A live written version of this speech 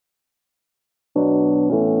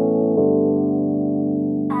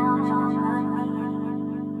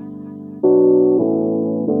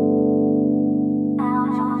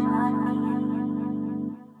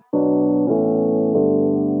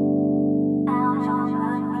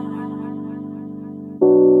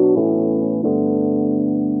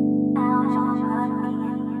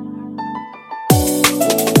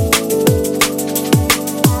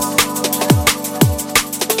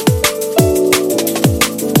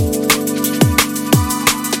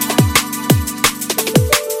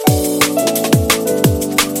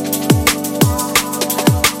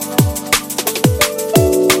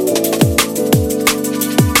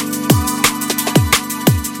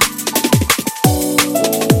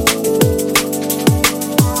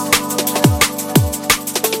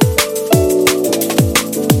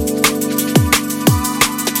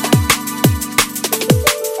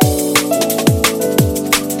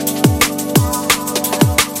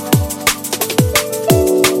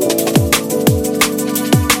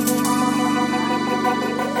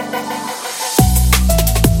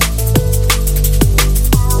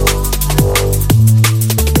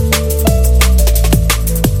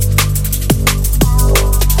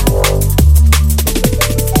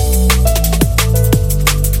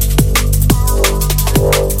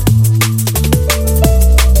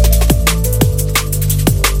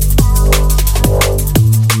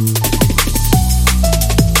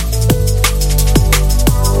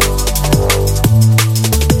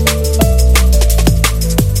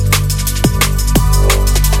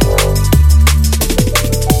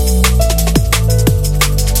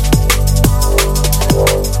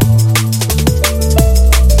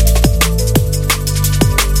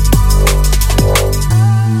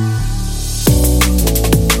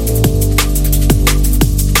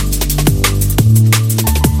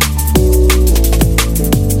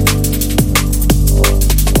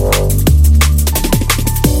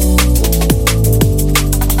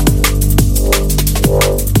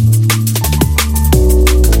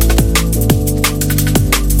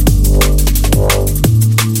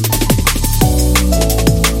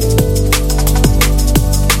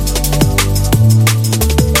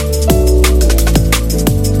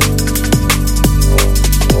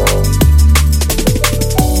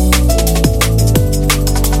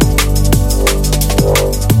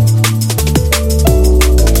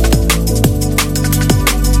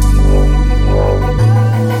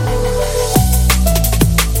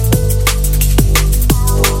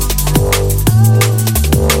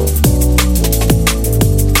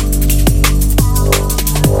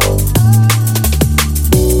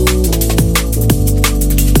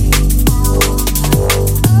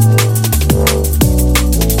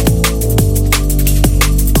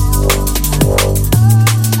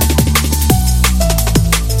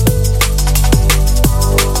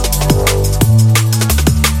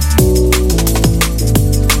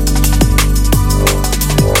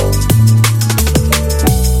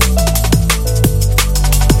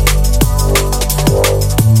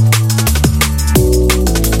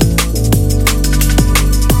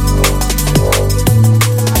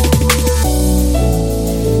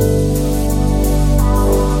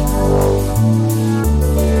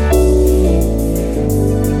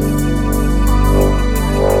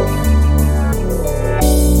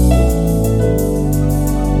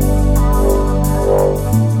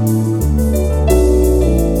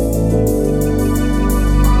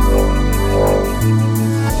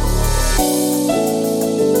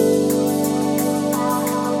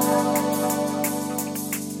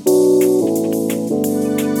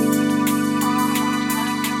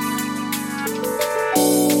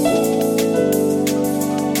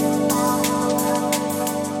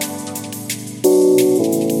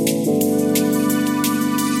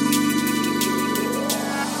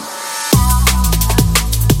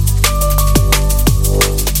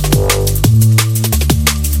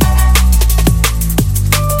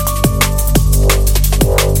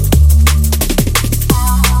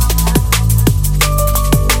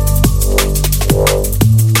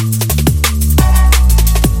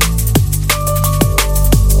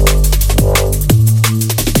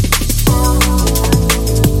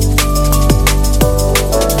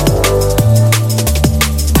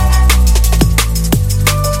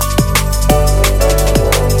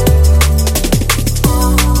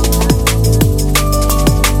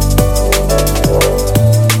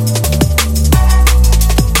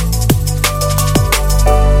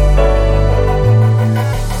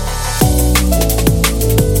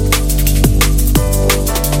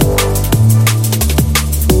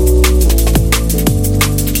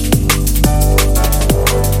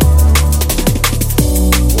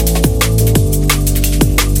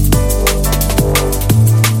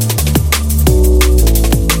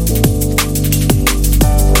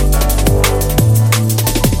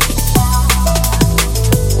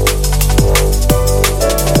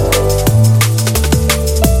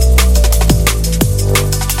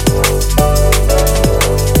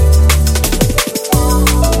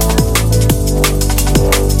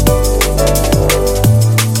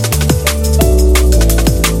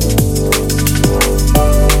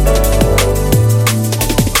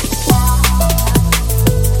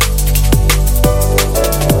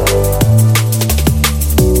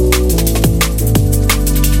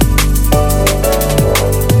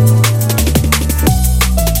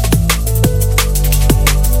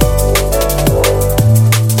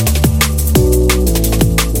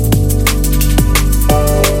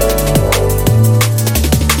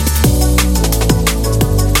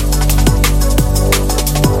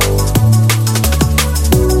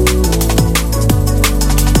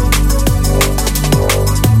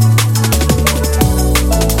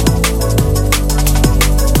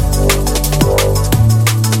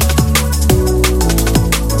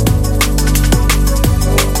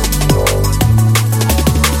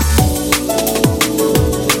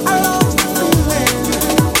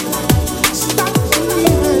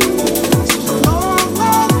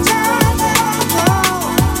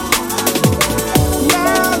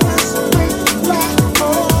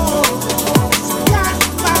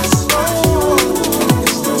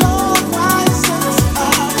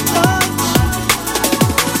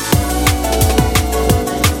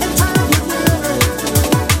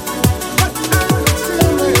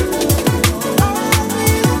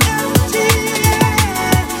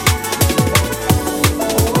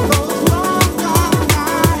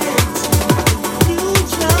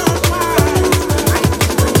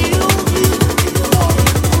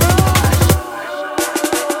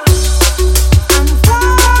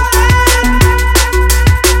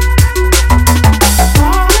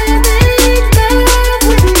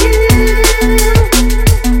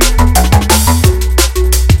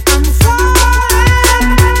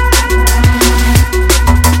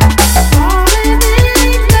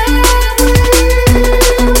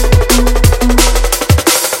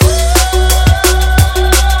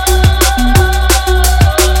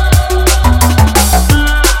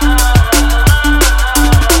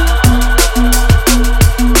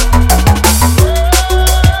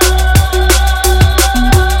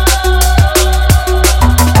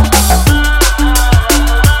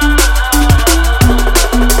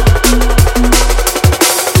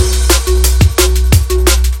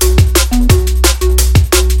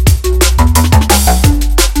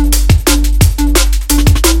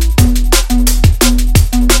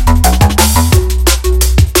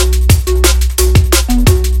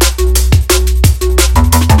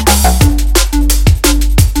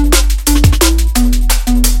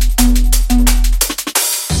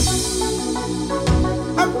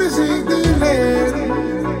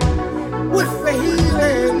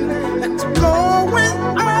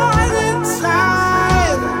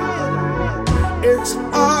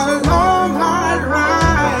A long hard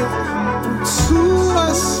ride to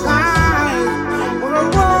a side on a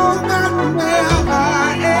road that never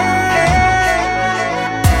ends.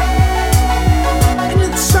 And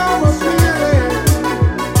it's so appealing,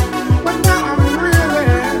 but now I'm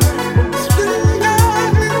reeling. Still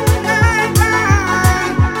loving that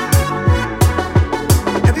ride.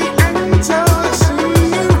 And the angels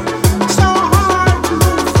seem so hard to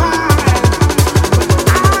find.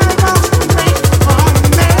 I must wait for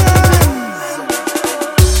me.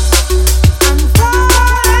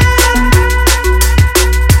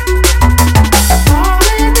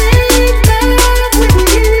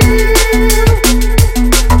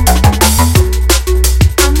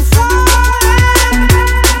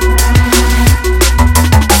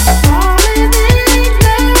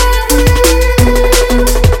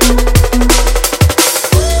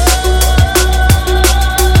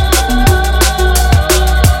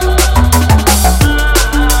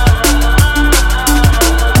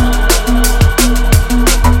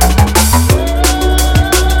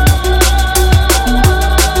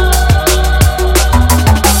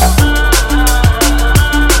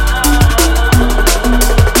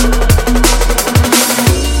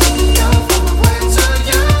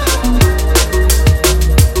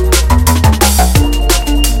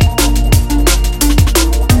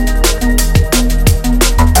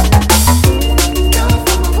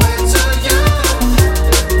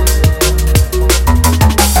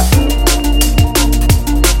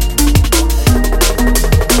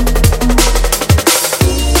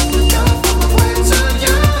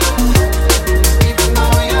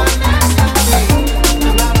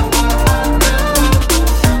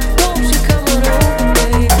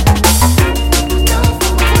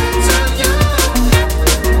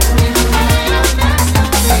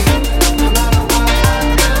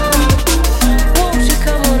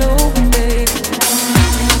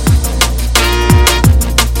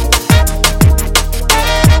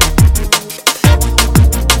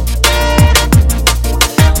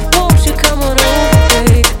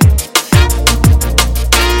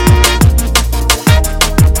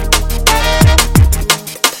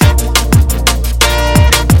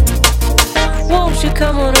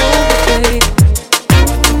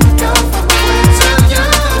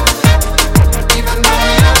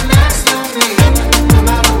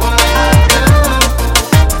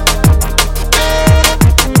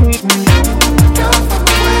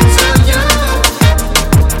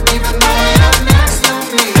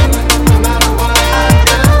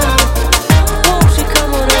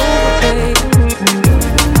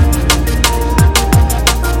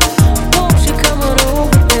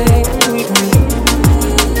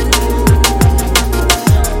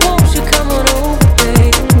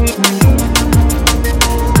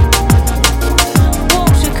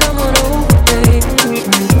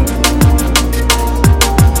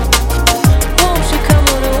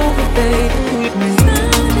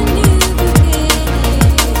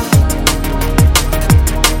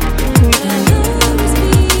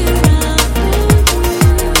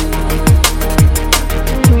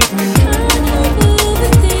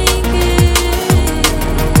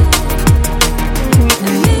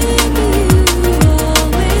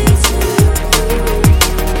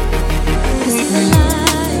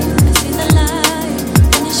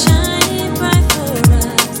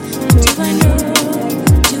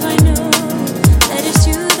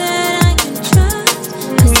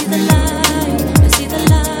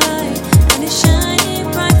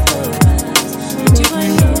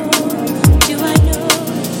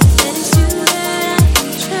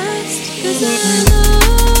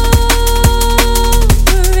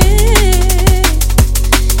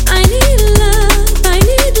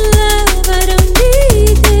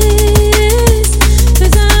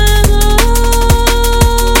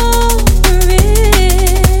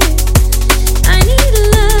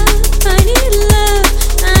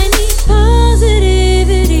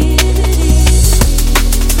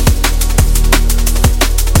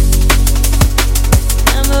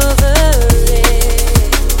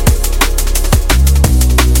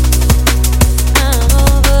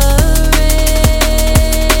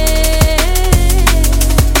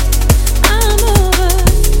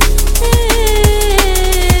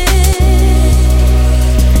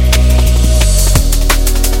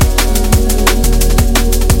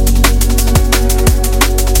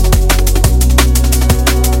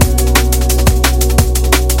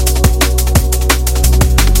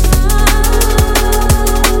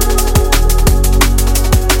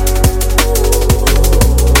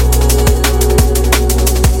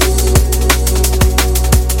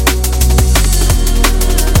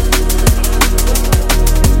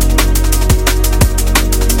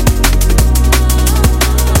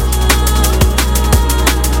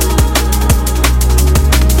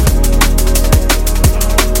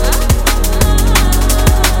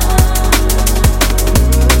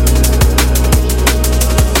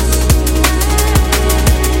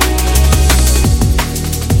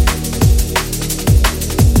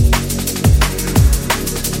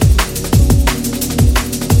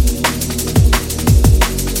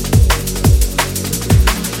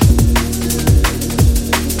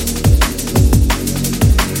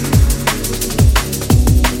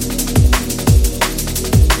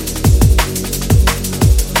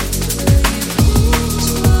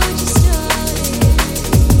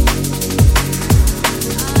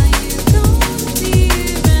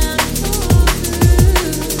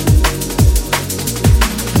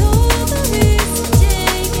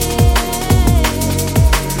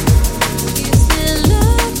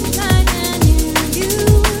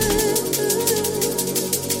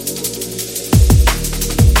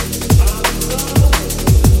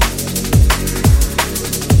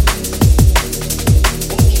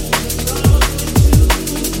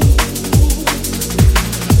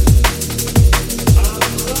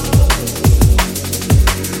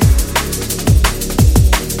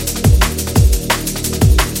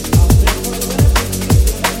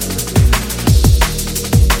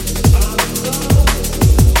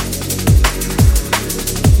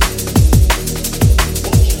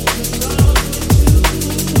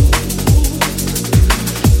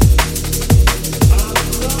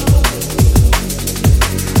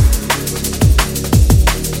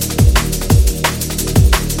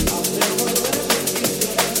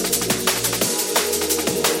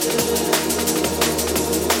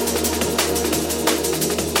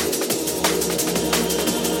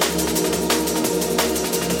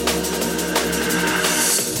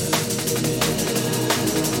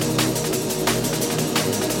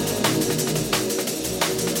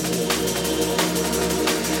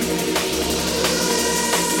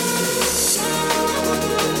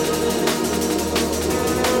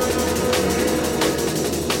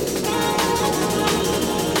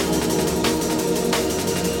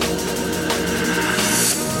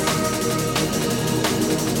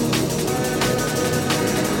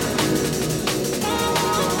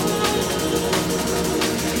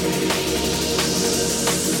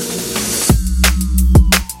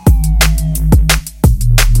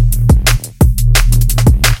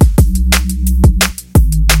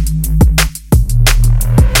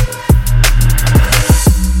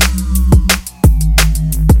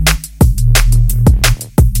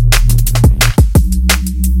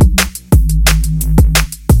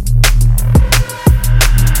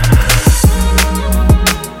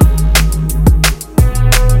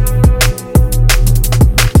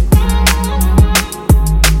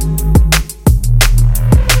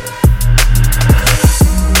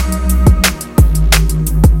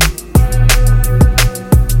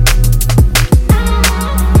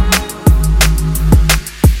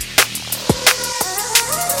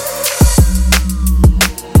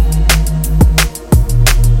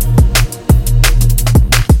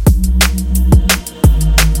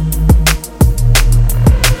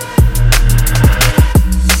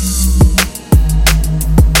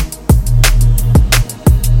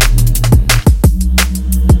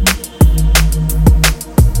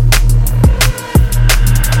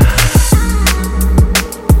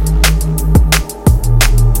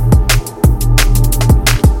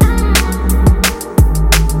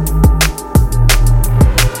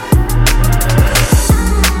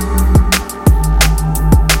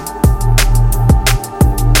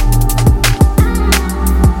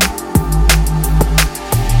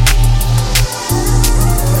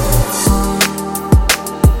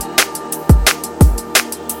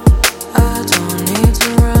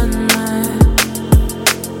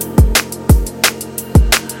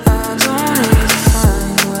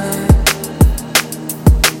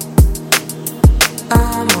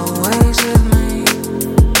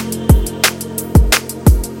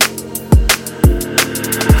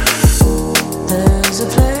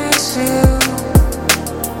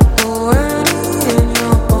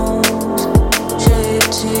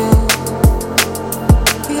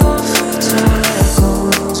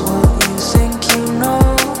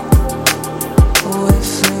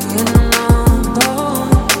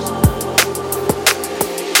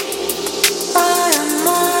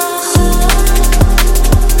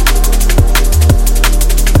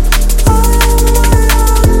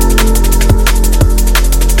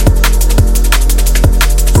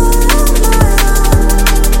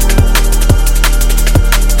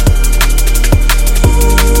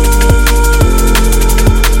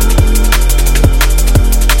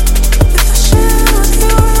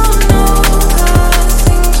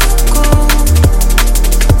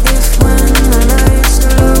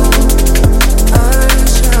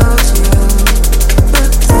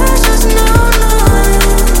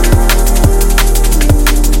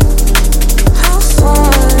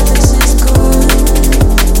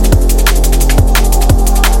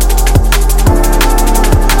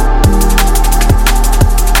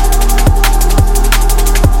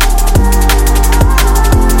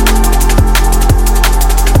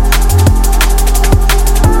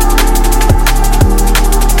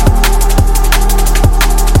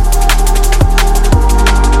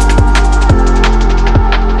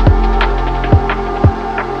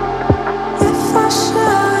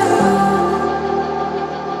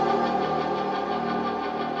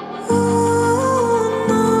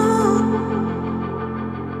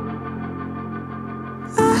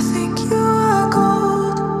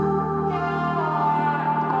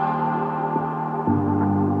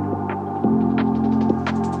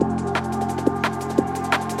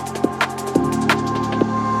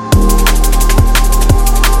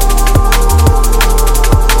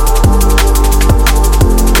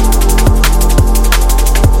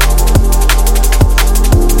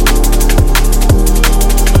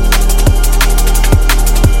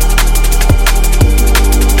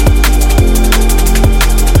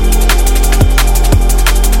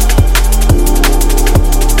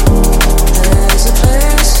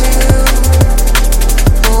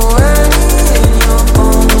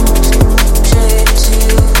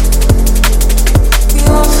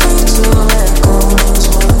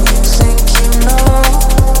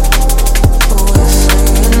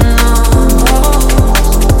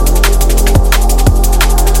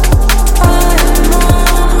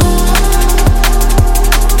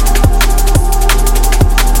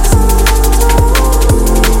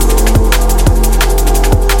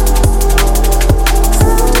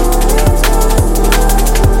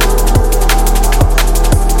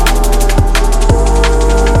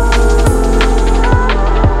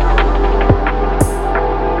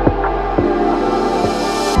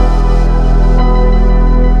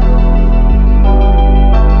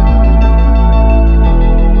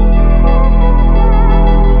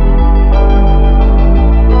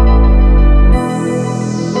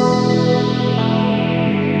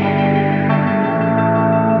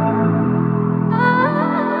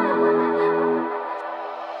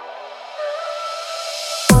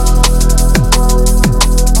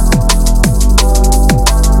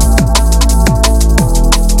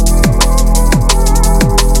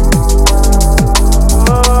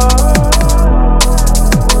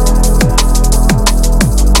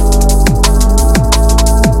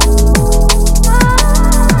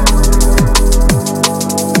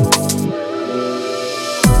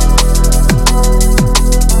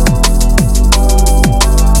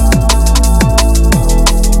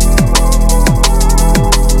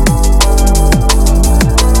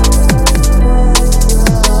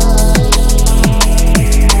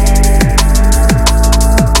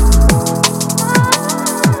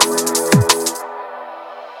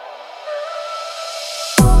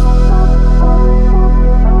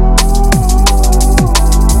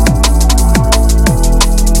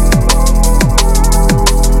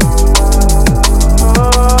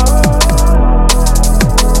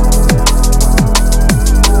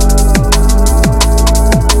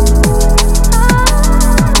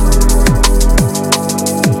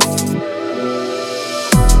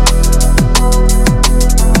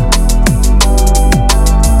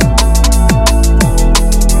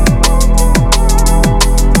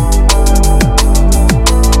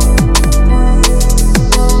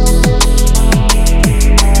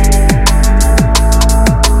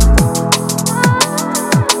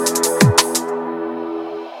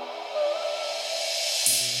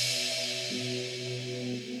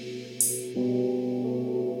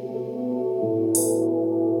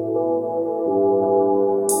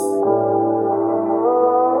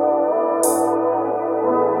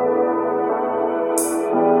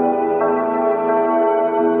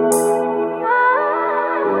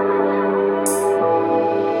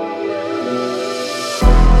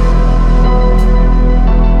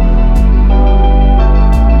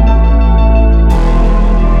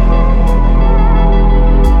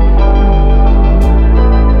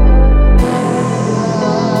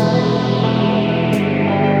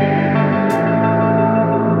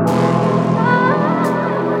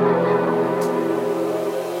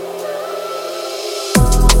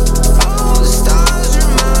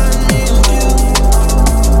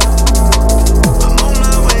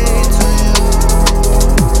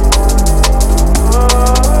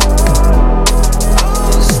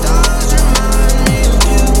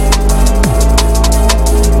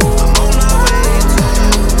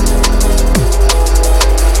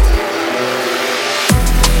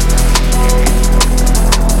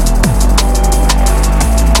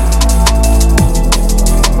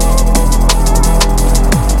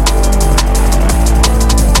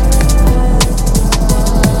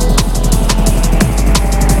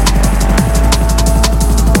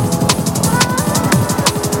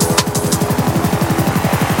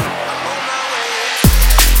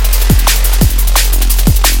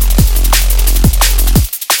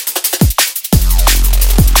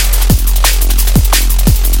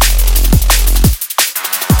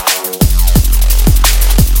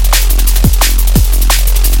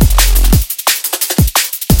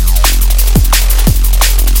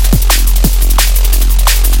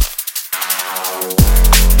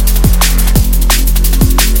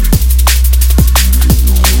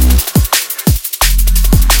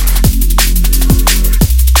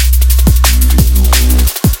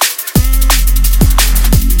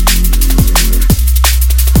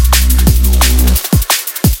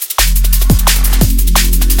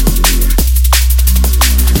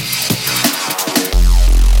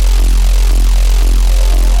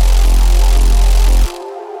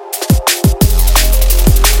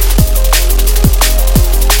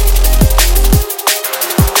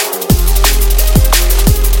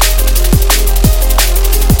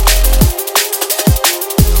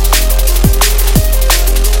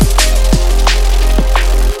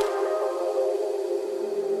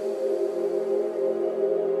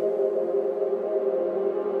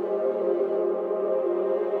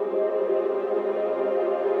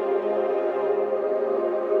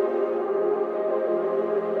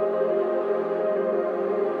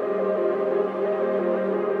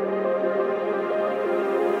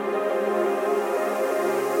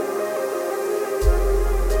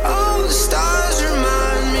 the stars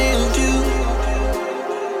remind me of you.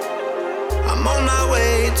 I'm on my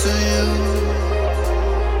way to you.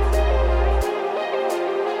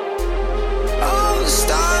 All the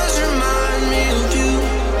stars remind me of you.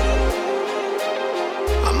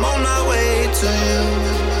 I'm on my way to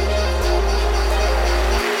you.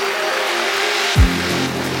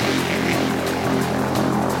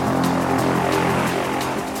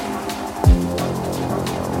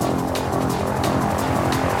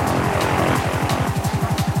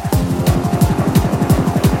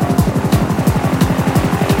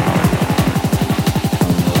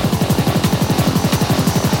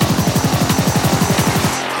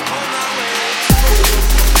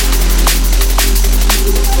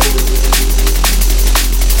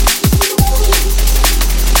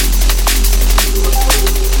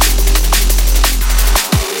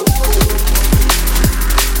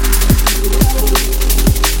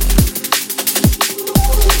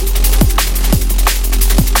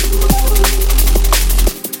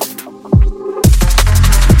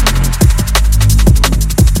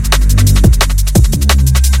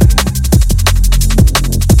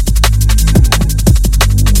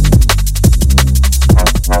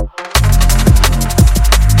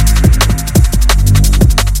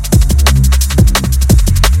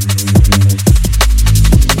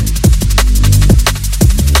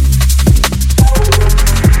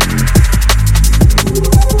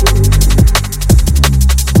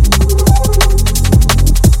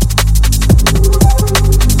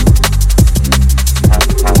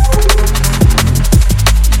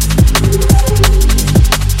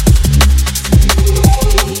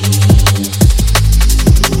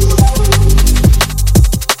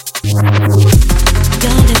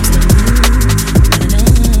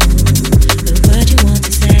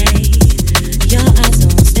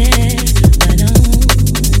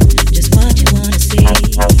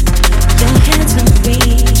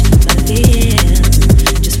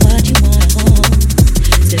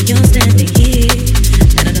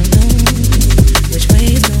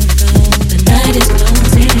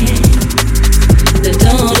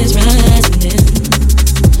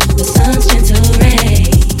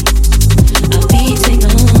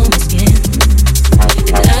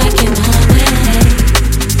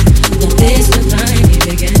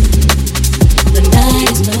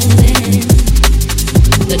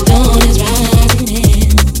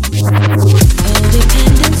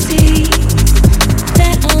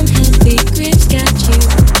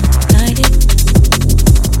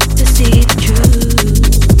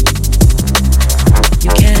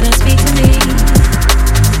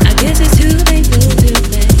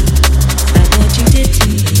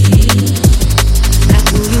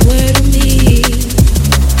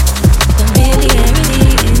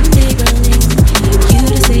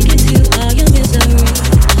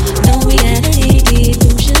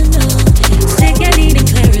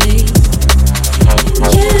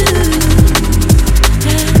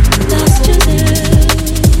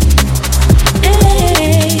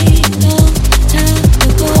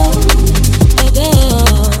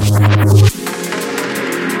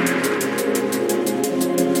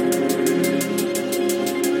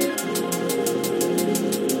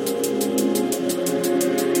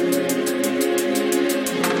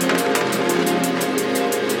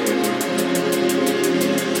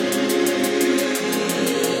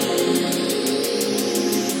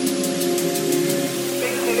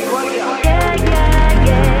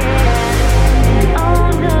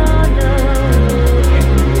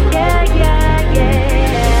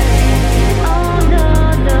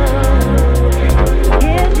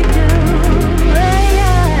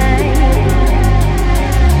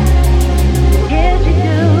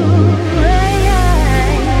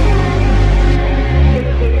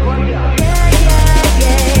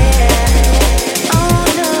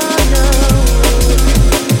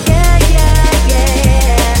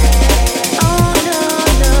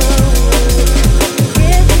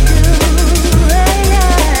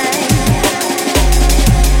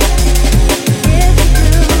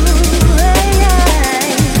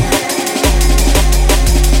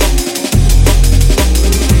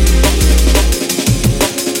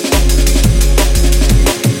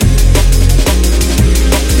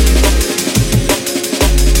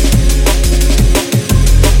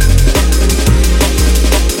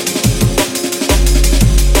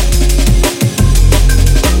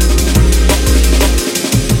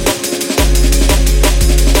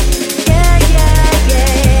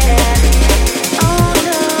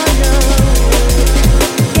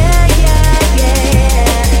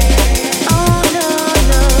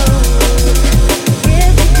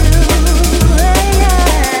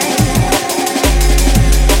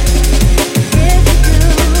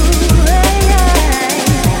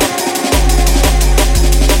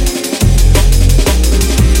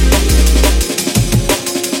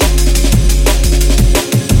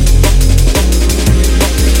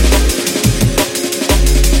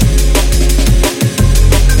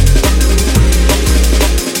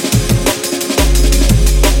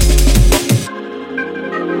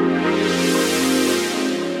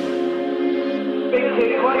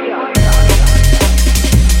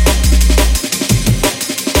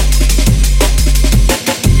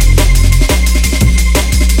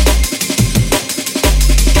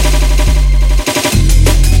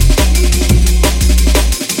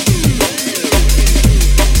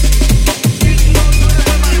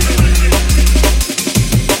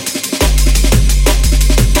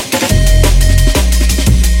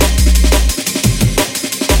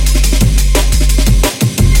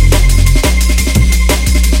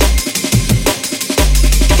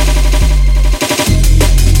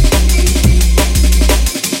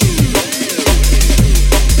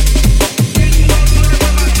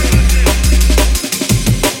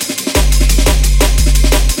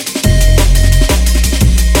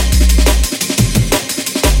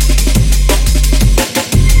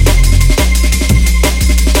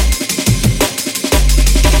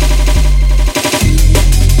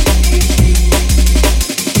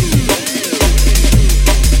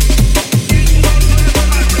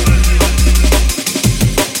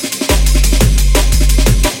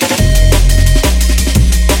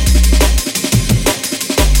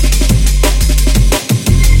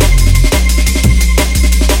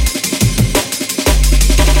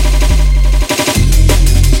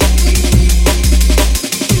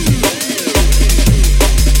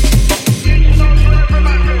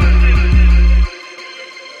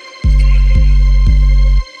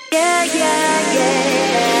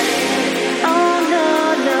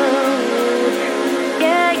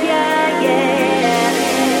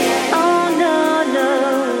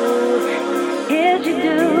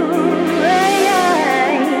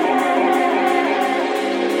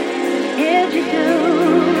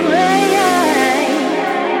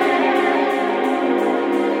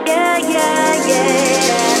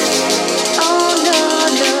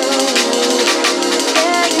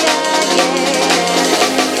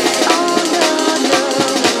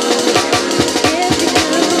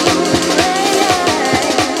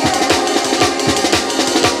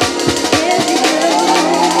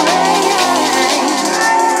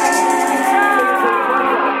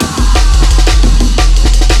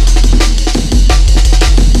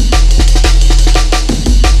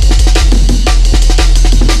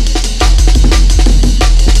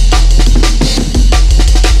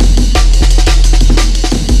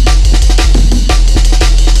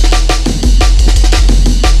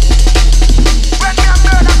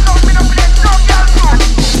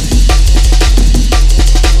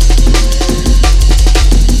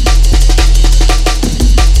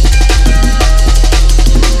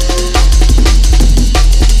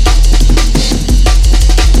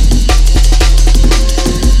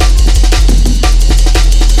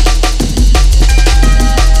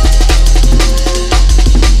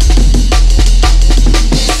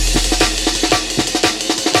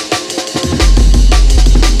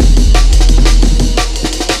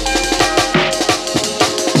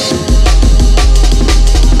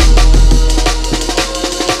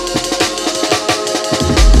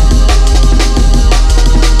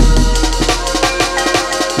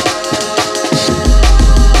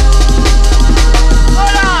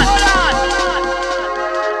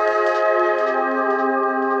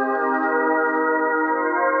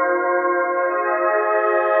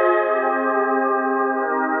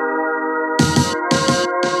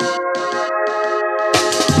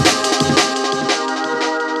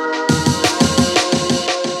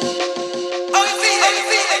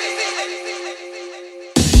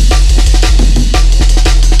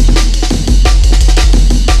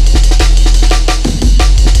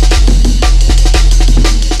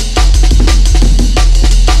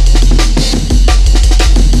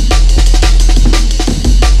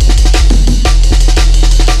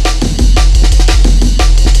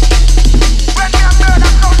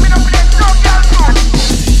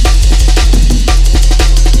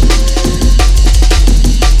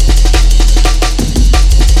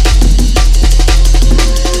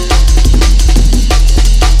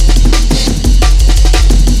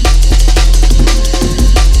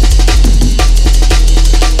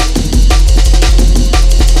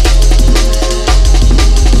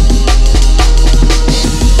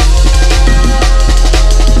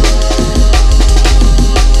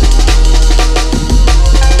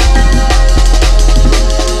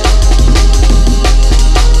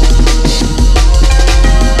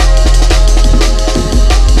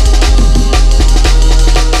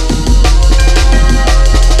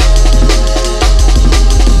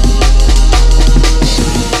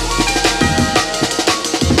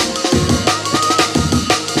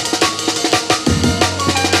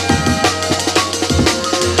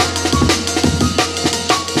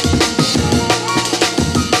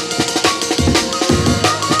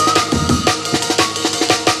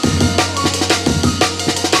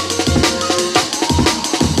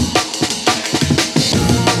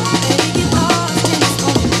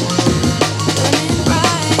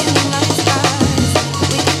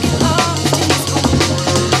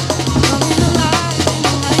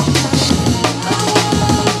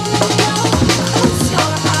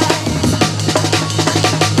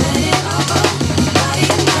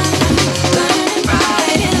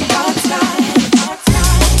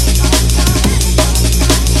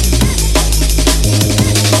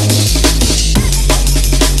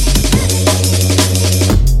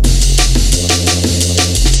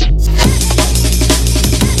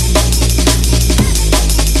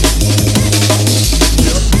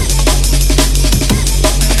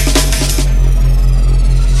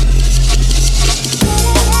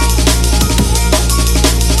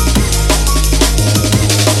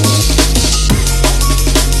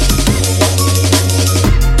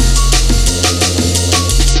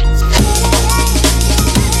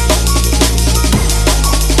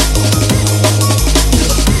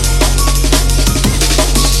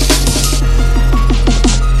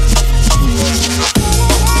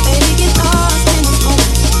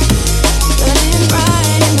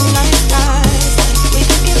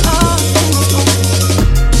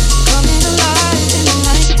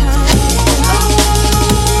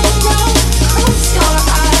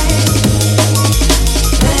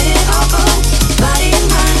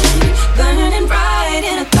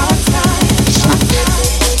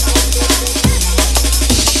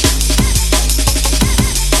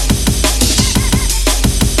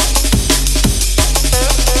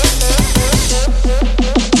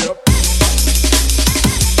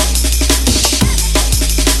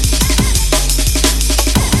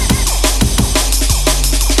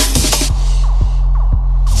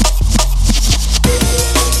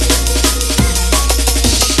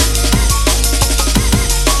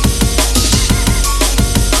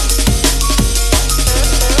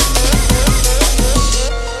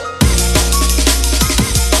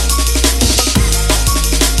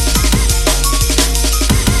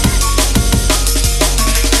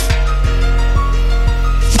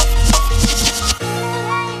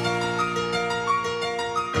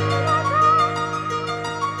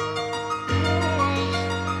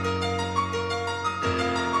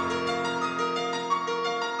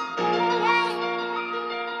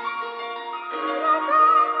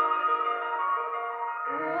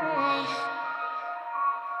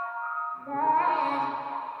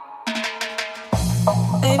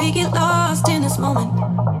 Baby, get lost in this moment.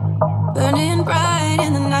 Burning bright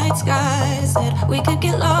in the night sky. Said we could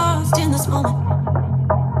get lost in this moment.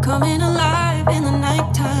 Coming alive in the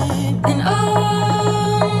nighttime. And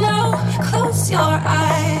oh no, close your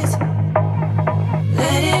eyes.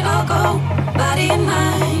 Let it all go, body and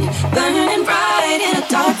mind. Burning bright in a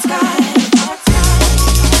dark sky.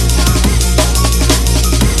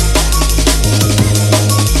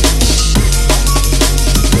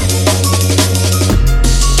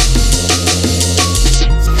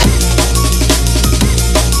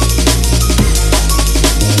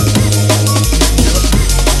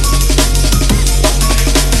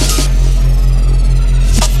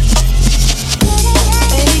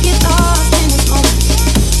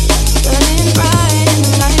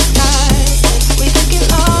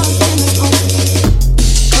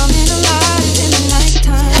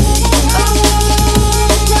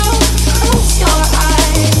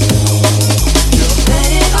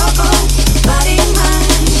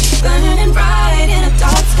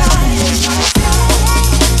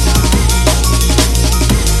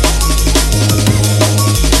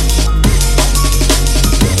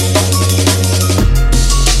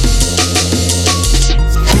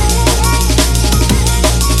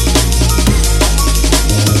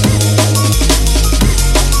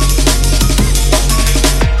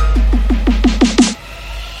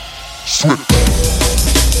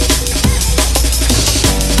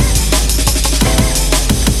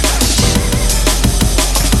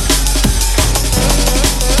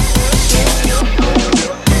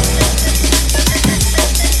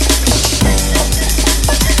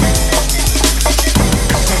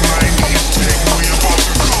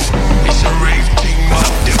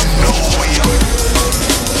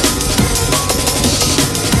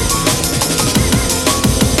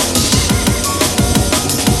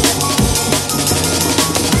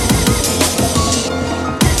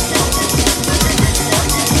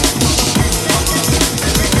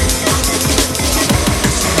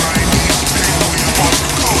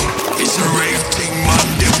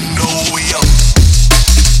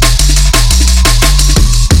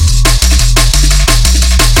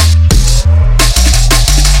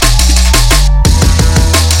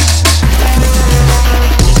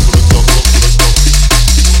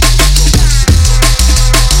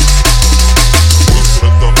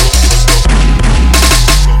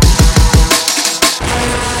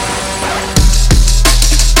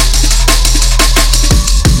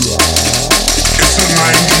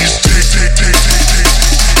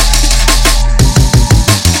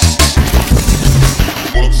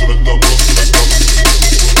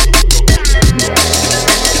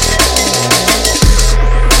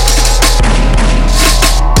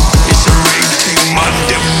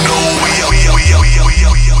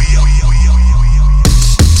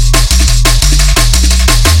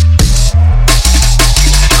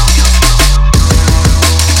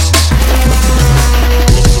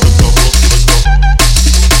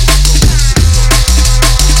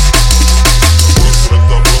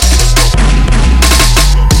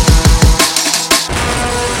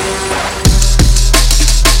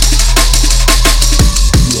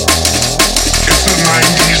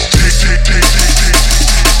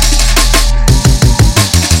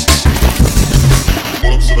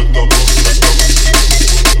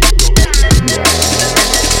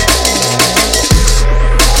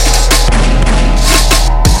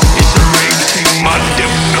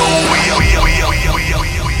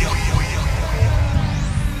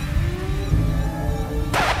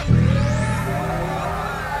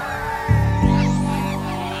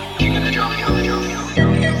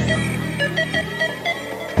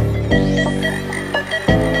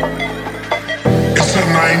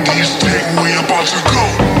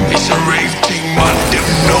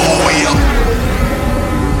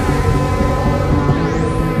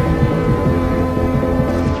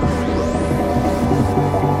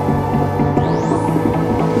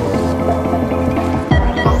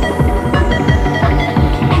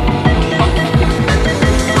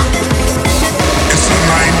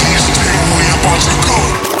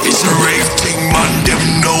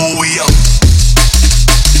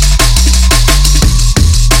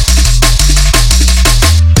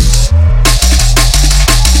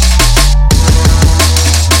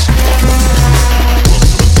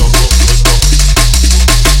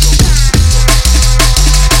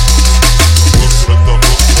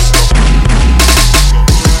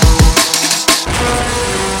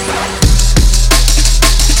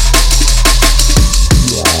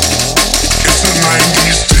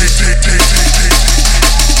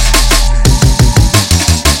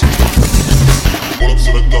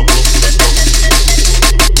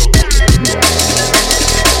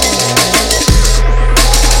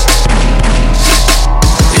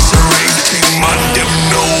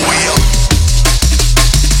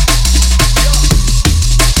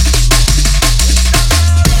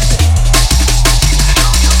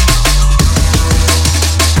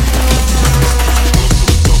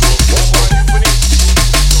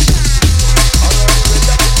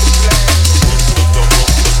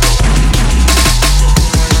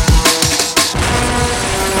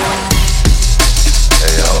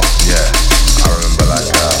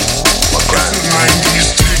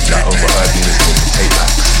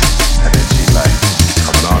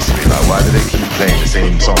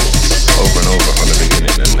 same songs over and over from the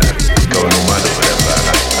beginning and going all mad over them. Like,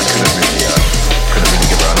 I couldn't really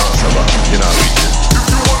give her an answer, but you know how we do. If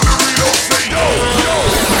you want the real, say yo, yo.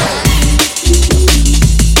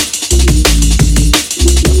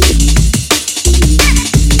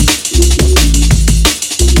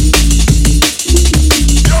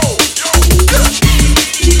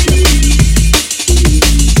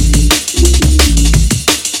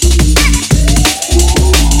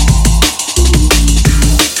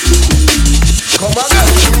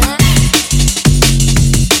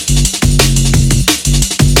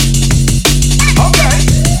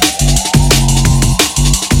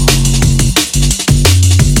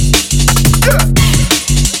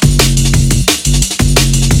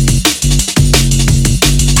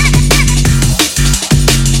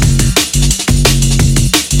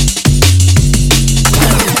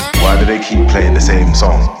 Playing the same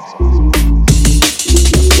song.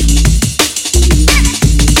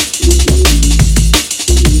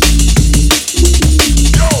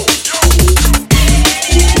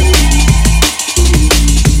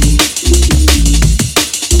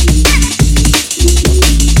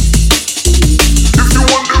 If you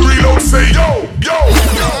want to reload, say yo, yo,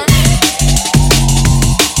 yo.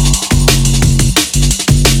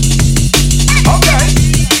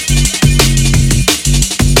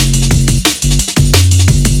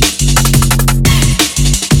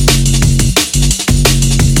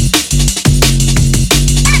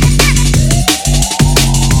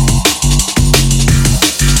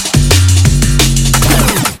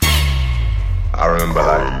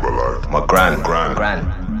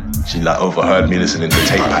 She like overheard me listening to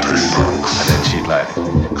tape backs, and then she'd like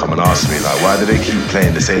come and ask me like, why do they keep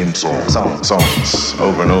playing the same songs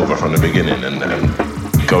over and over from the beginning and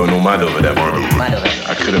going all mad over them?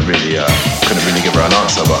 I couldn't really give her an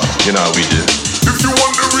answer, but you know how we do. If you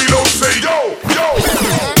want to reload, say yo, yo.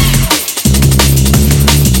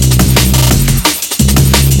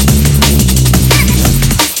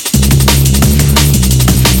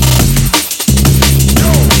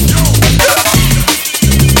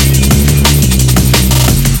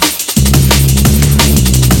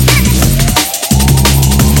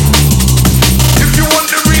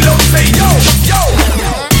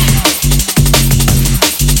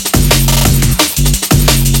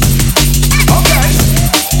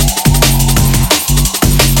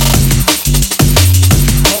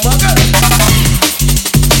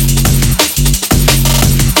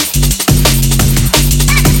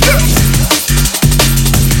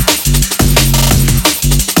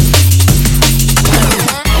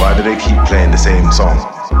 They keep playing the same song.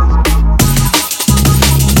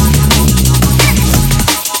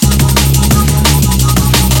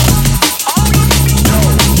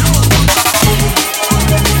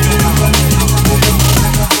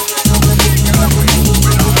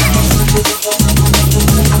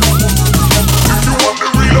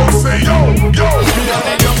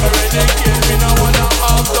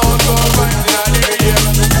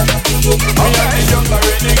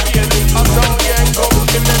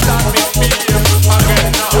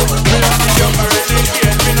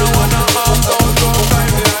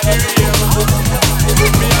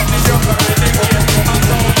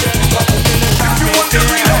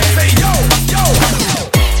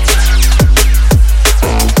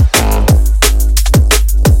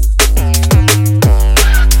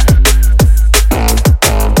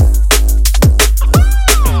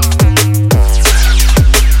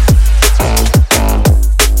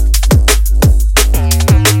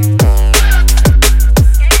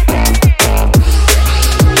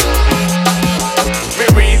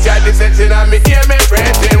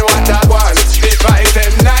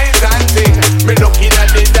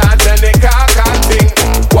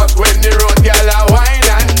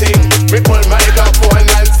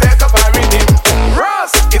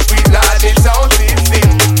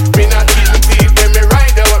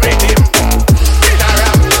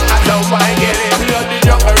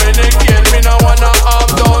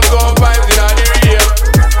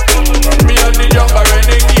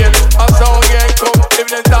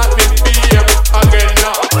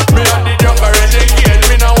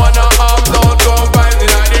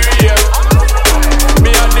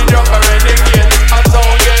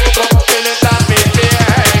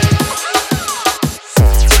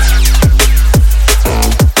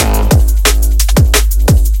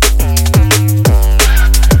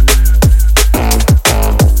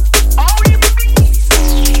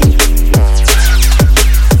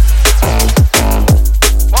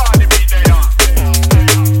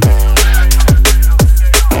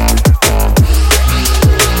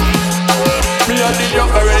 Me and the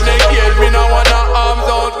younger renegade, me no wanna arms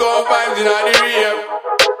out, go vibes inna the rave.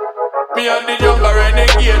 Me and the younger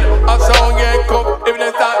renegade. A sound get cup if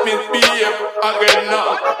they start misbehave. Again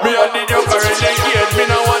now. Me and the younger renegade. Me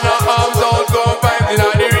no wanna arms out, go vibes in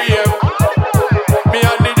the rave. Me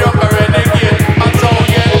and the younger renegade. A sound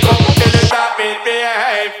get cup if they start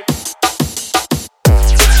misbehave.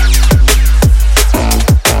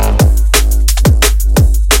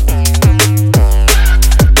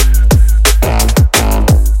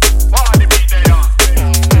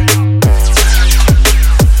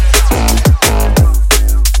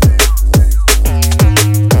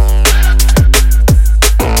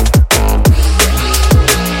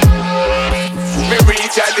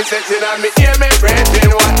 Session and me hear me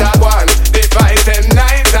praising what I want. The fight and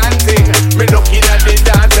night and thing. Me looking at the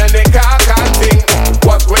dance and the car can sing.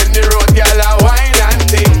 Watch when the road gyal a wine and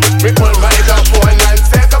thing. Me pull my phone and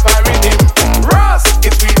set up a rhythm. Ross,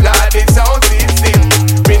 it's sweet like the sound system.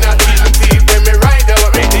 Me not even see when me ride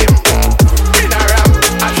out with him. Me not rap,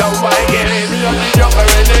 I don't buy get it. Me not the younger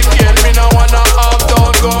renegade. Me no wanna have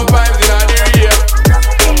down go vibes in the rave.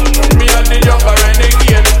 Me and the younger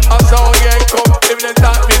renegade. A sound get come if they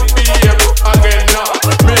start me. Again now,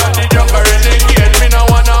 me and the younger renegade. Me no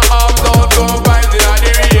wanna arms out, go vibes in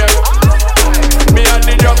the rave. Me and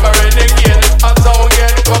the younger renegade. A sound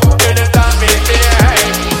get cup till the time me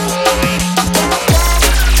behave.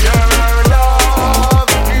 Your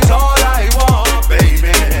love is all I want,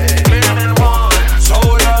 baby. So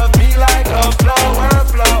love me like a flower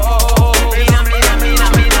flow.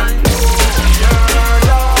 Your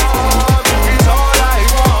love is all I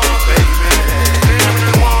want, baby.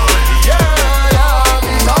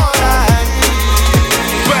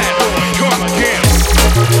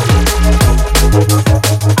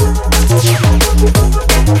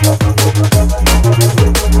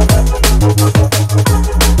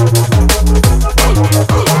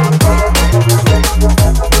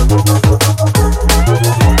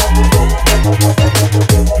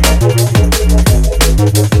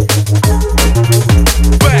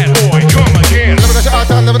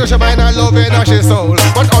 She mind and loving and she soul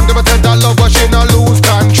 100% I love but she no lose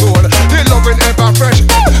control. The loving ever fresh,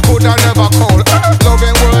 good and never cold.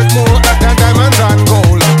 Loving worth more than diamonds and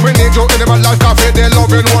gold. We need you in the man like coffee, the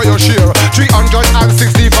loving what you share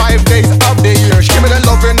 365 days of the year. Give me the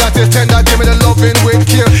loving that is tender, give me the loving with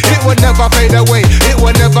care. It will never fade away, it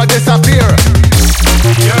will never disappear.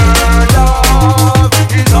 Your love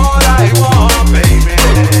is all I want, baby.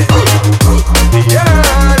 Your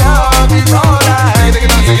love is all I need.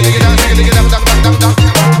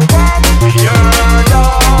 Your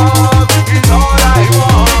love is all I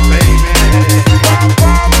want, baby.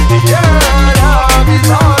 Your love is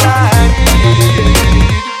all I need.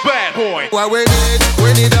 Bad boy. What we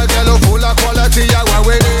need a girl full of quality. Yeah, what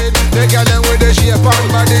we need. The girl with the shape and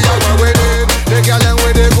body. Yeah, what we need. The girl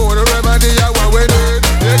with the good remedy. Yeah, what we need.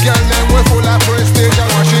 The girl with full of prestige. Yeah,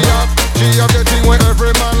 what she have. She have the thing where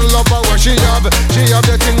every man love her. What she have. She have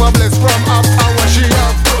the thing where bless from up. And what she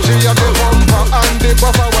have. She have the bumper and the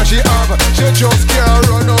buffer. What she have. She just can't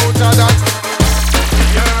run out of that.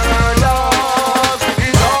 Your love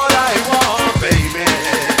is all I want, baby.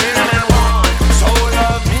 So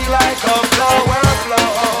love me like a flower flow.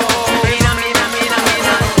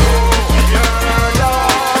 Your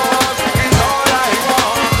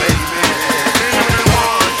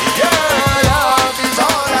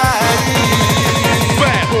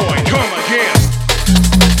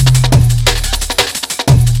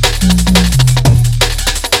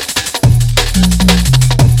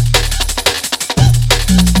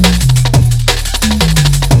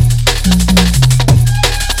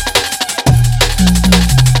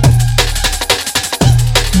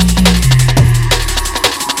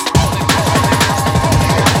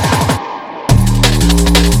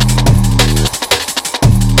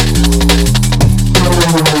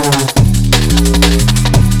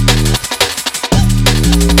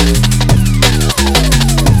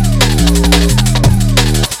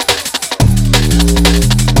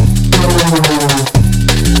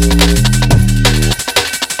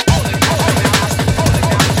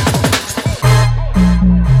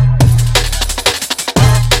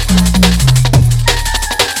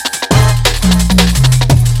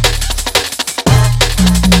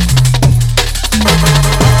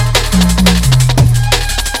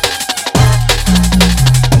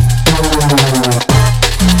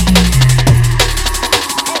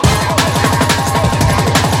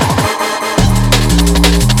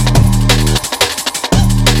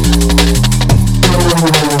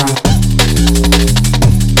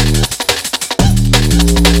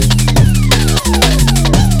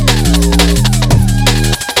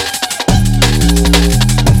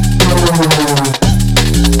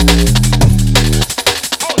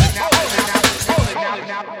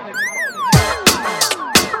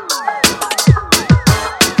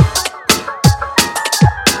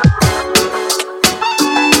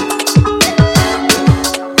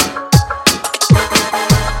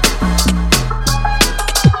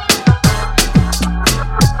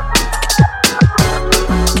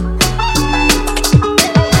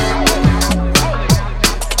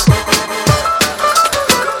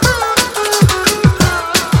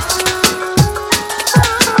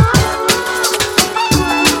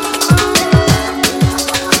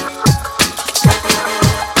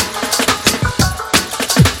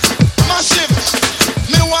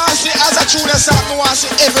me want to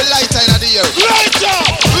see every lighter in the year. Lighter!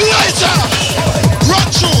 Lighter! Run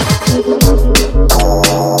through!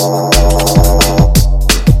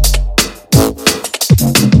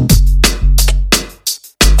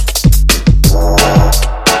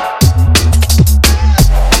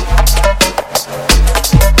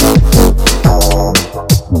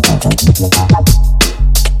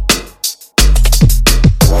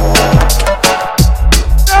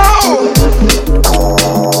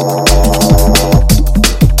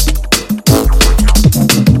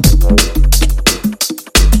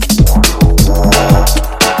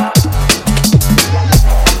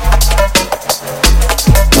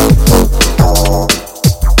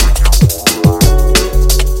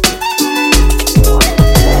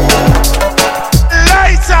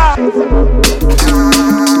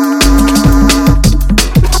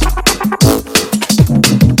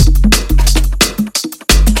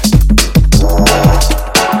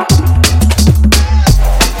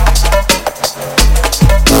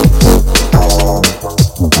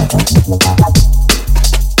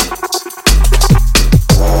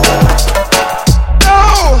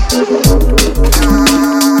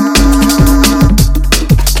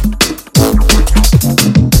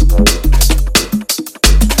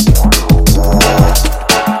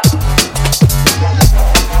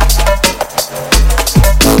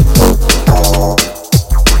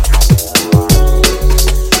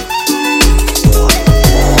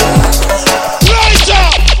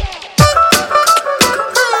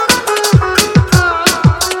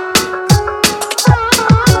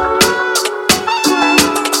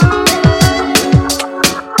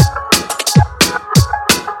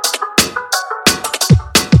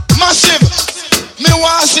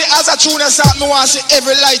 Me want to see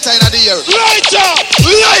every lighter in the year. Lighter!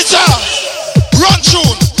 Lighter! Run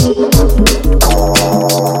tune!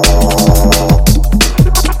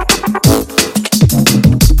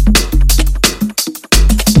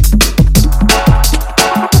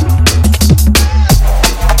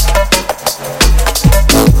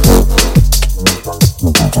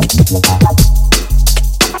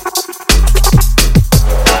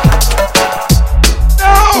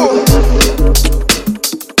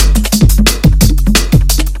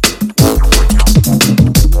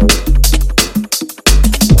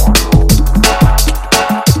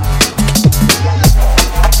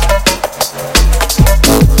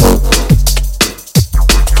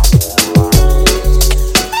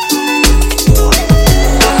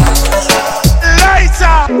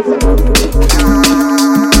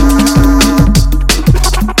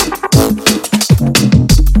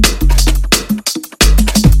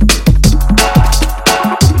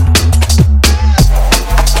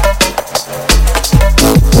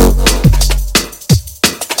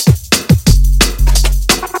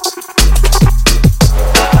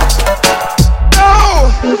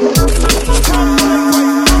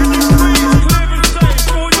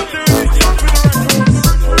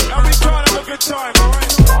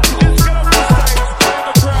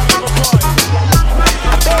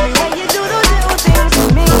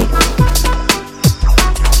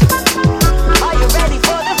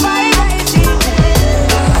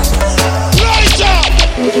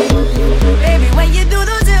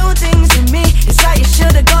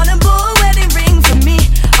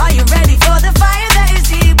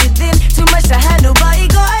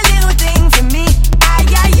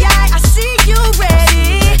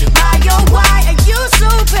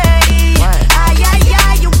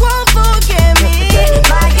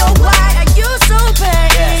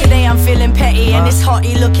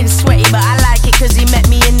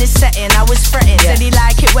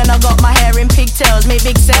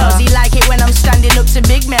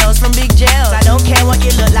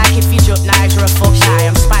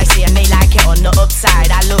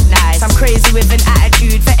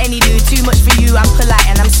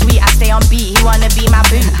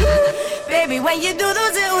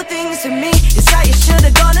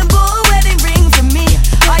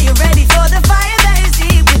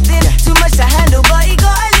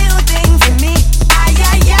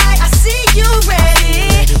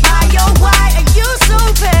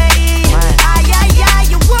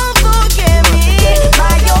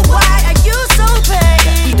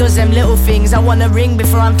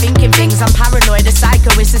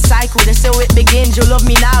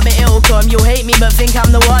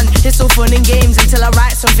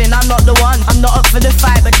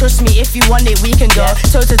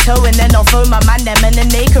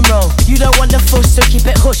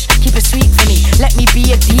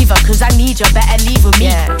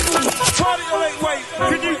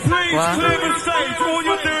 All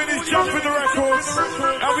you doing is jumping the records,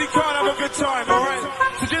 and we can't have a good time, alright?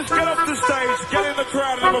 So just get off the stage, get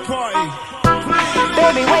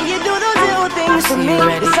Baby, when you do those little things for me,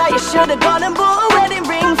 it's how you should've gone and bought a wedding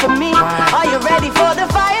ring for me. Are you ready for the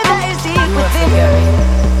fire that is deep within?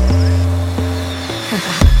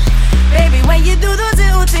 Baby, when you do those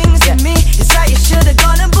little things for me, it's how you should've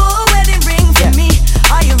gone and bought a wedding ring for me.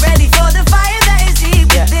 Are you ready for the fire that is deep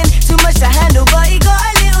within? Too much to handle, but you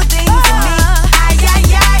gotta